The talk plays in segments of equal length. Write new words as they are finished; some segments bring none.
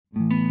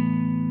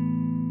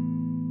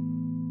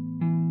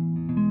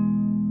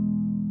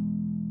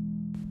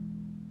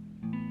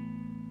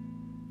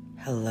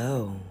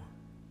Hello.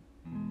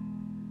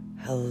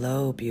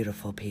 Hello,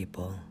 beautiful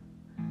people.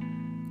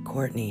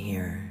 Courtney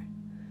here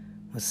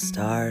with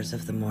Stars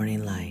of the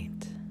Morning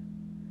Light.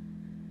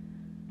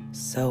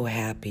 So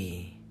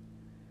happy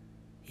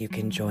you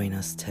can join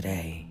us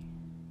today.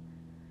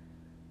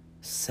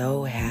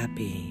 So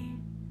happy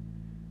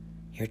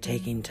you're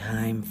taking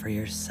time for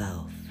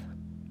yourself,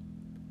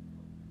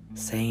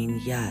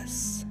 saying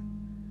yes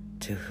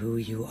to who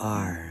you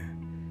are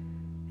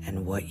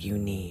and what you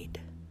need.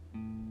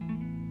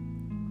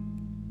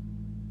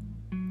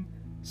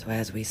 So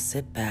as we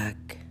sit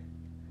back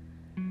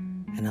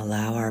and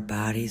allow our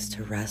bodies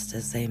to rest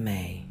as they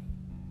may,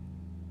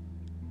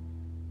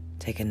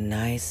 take a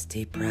nice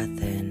deep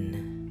breath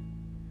in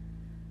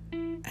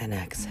and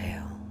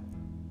exhale.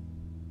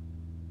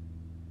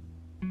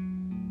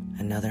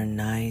 Another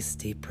nice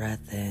deep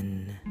breath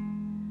in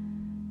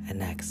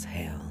and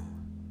exhale.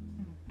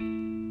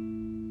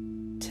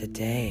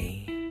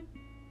 Today,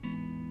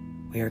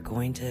 we are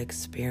going to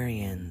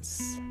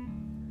experience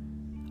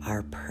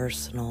our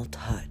personal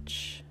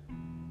touch.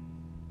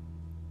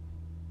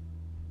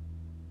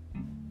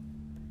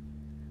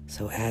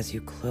 So as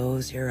you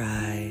close your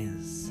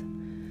eyes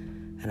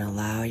and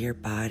allow your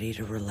body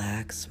to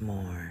relax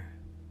more,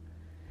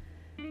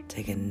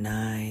 take a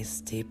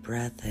nice deep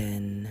breath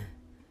in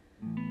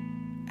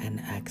and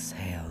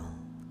exhale.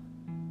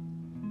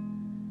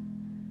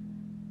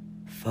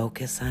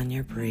 Focus on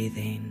your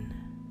breathing,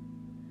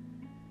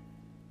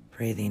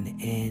 breathing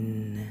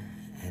in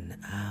and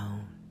out,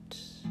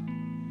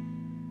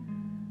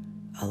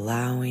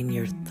 allowing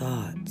your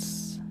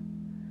thoughts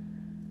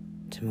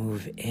to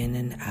move in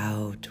and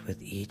out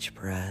with each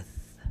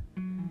breath.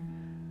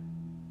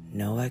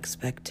 No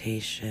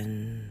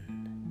expectation,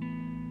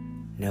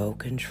 no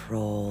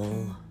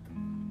control.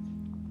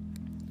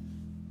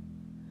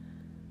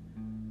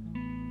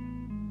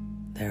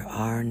 There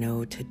are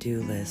no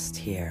to-do lists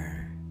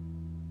here.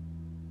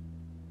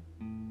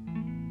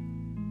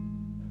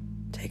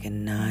 Take a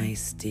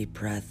nice deep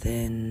breath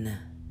in,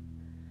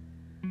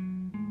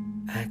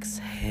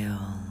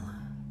 exhale,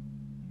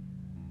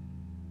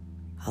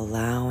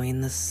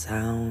 allowing the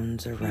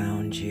sounds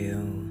around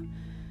you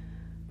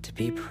to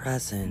be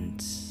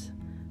present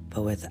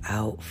but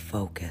without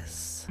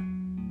focus.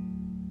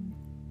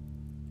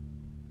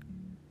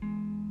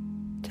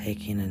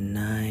 Taking a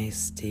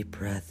nice deep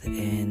breath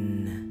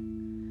in,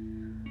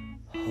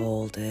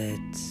 hold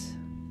it,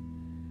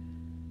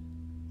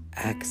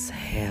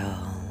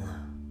 exhale.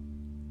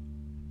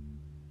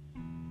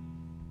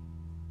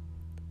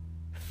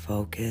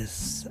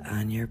 Focus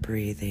on your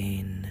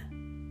breathing,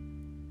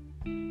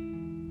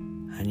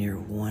 on your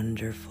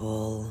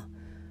wonderful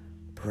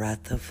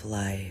breath of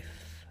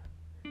life,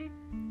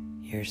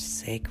 your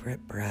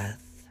sacred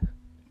breath.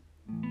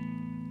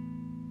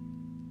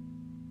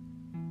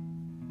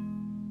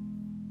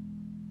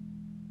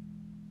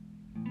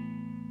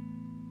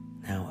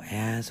 Now,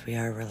 as we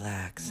are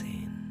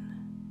relaxing,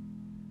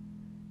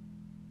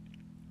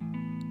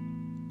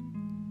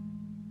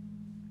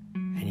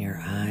 and your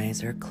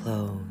eyes are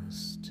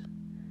closed,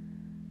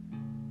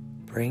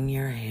 bring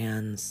your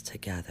hands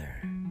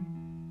together.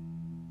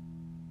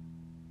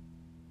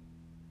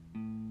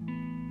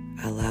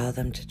 Allow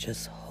them to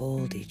just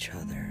hold each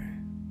other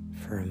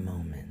for a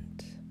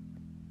moment.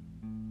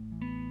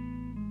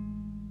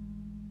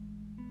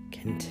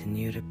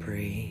 Continue to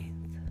breathe.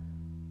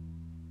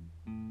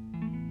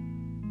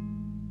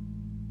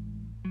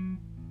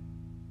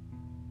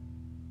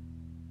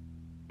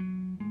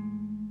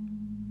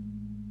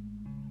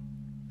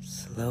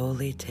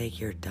 Slowly take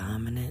your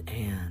dominant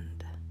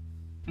hand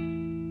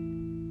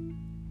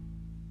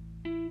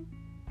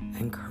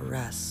and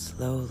caress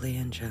slowly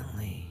and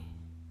gently.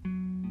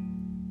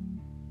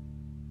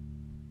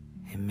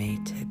 It may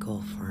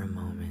tickle for a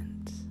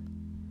moment.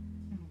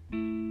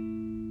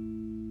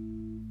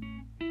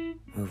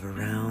 Move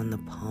around the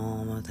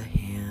palm of the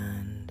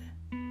hand,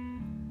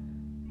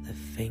 the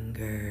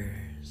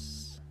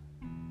fingers,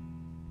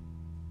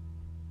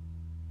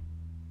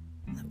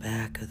 the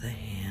back of the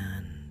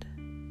hand.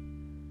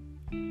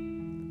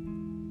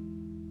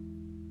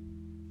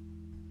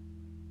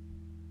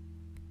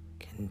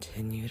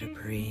 Continue to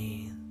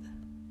breathe.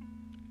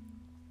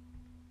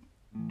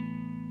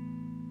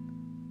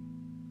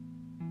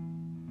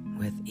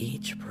 With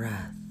each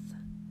breath,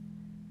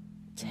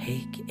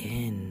 take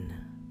in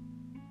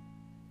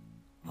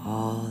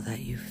all that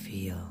you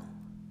feel.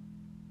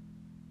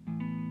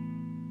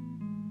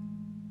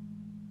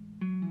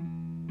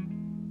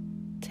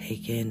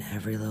 Take in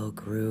every little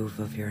groove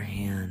of your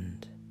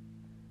hand.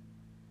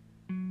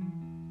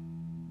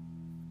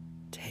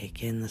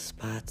 Take in the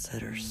spots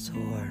that are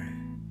sore.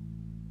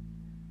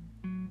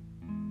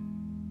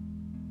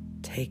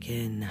 Take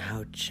in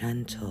how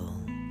gentle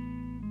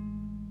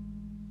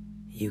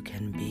you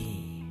can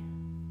be.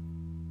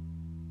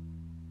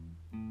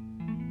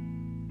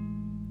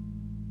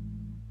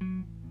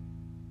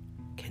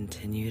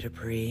 Continue to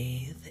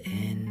breathe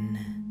in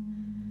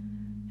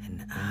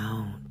and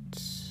out.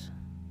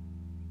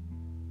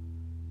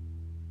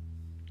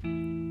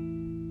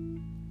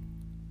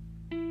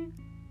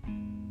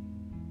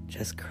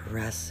 Just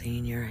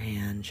caressing your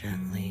hand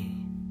gently,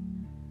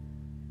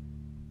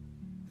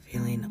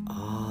 feeling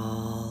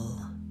all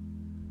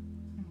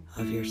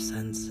of your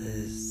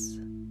senses,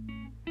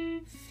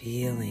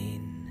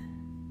 feeling.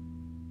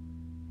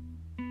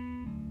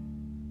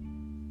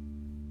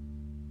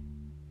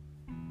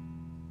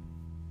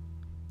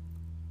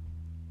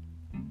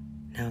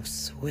 Now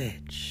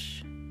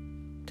switch.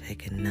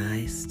 Take a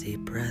nice deep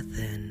breath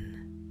in.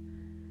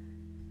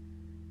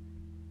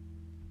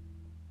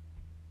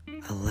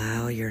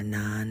 Allow your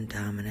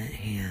non-dominant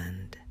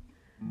hand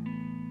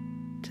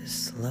to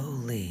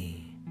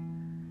slowly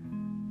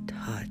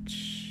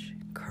touch,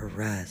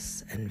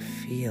 caress, and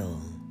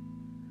feel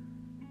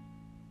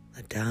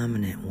the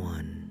dominant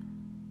one.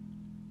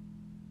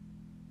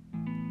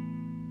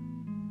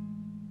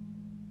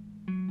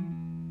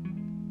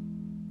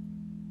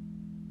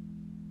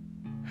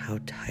 How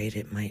tight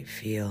it might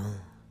feel,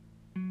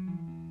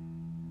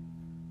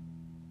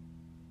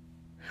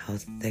 how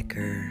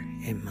thicker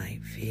it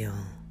might feel.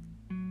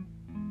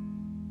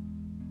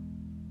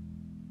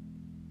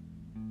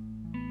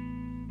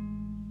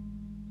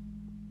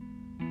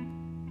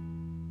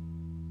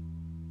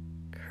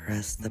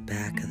 Caress the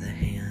back of the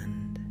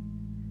hand,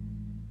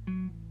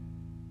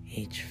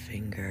 each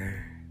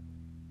finger,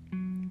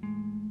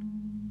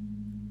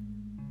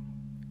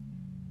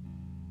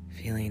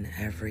 feeling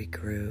every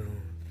groove,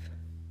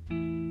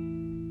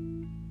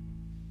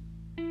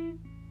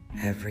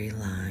 every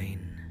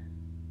line.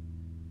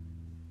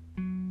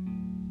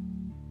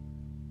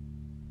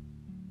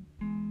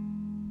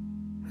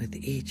 With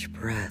each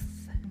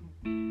breath,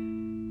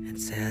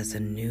 it's as a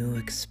new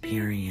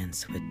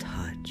experience with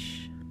touch.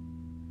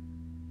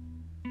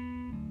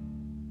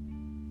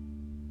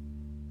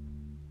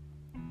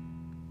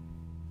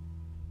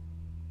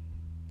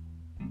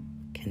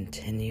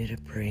 Continue to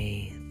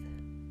breathe.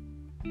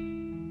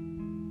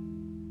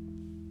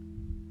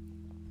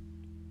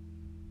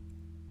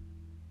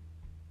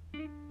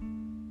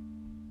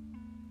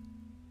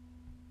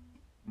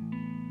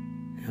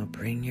 Now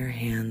bring your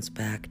hands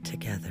back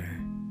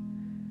together,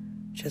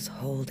 just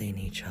holding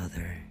each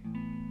other.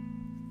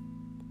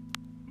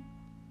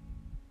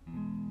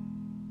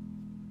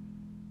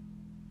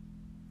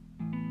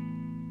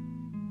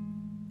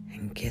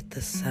 And get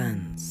the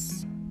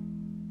sense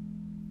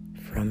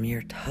from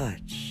your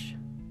touch,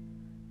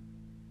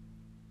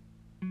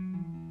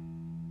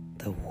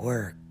 the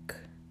work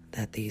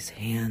that these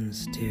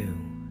hands do.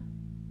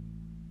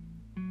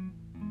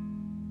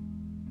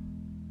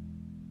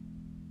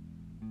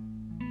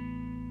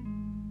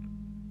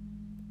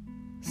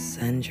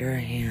 Send your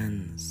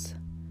hands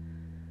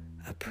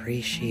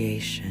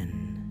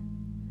appreciation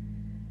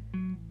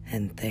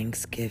and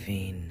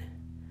thanksgiving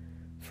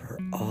for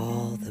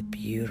all the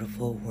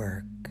beautiful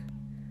work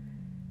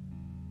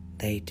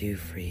they do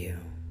for you.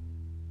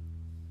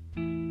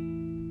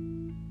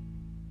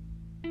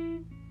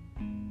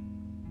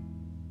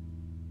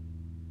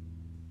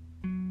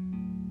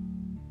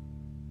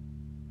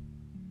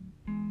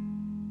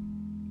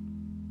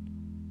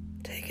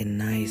 Take a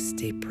nice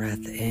deep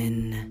breath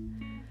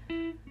in,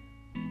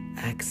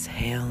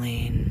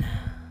 exhaling.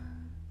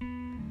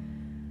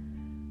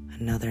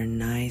 Another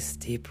nice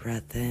deep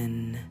breath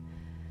in,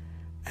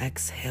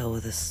 exhale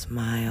with a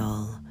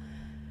smile,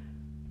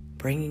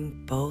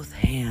 bringing both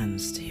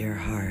hands to your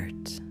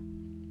heart.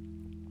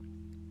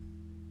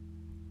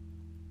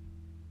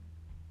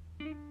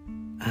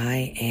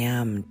 I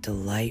am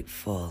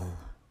delightful.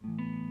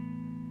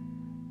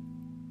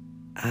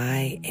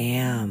 I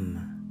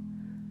am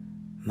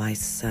my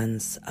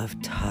sense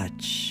of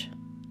touch.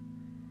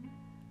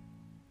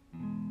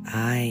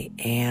 I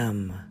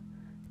am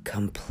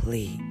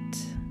complete.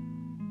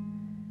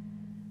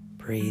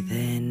 Breathe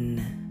in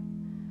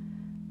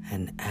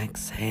and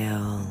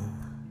exhale.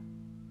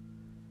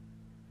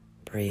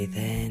 Breathe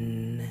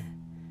in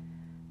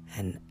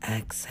and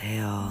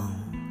exhale.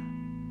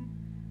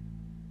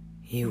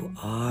 You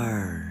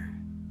are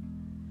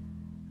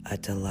a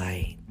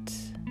delight.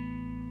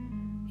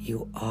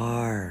 You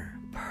are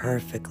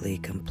perfectly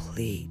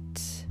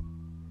complete.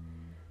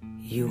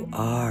 You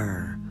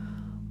are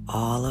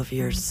all of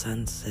your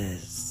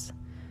senses,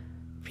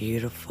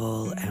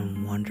 beautiful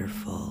and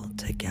wonderful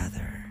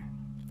together.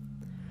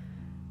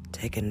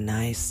 Take a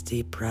nice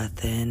deep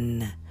breath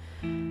in,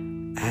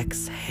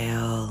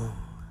 exhale,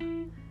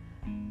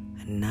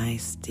 a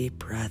nice deep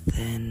breath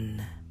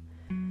in,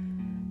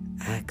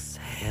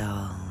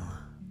 exhale.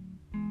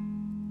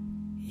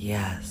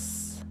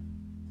 Yes,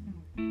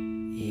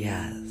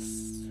 yes.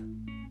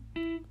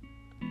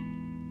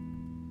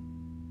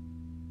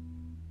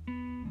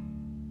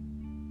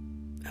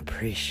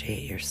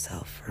 Appreciate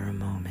yourself for a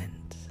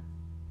moment.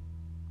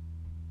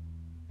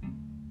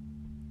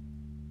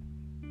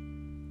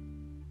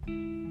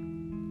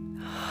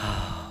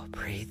 Oh,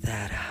 breathe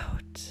that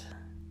out.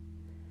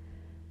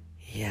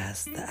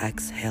 Yes, the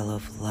exhale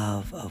of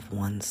love of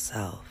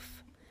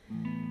oneself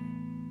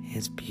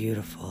is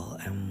beautiful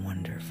and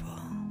wonderful.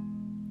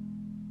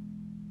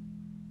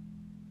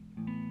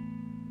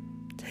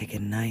 Take a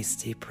nice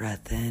deep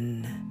breath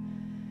in,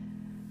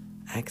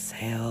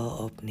 Exhale,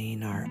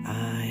 opening our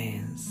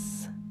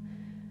eyes.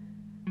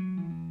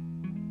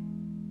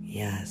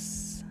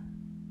 Yes,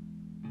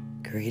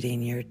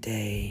 greeting your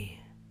day,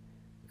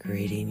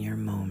 greeting your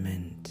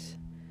moment,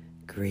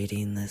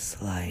 greeting this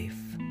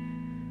life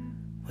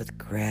with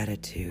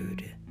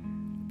gratitude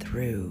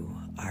through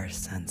our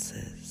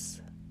senses.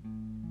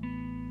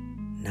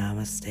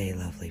 Namaste,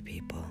 lovely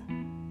people.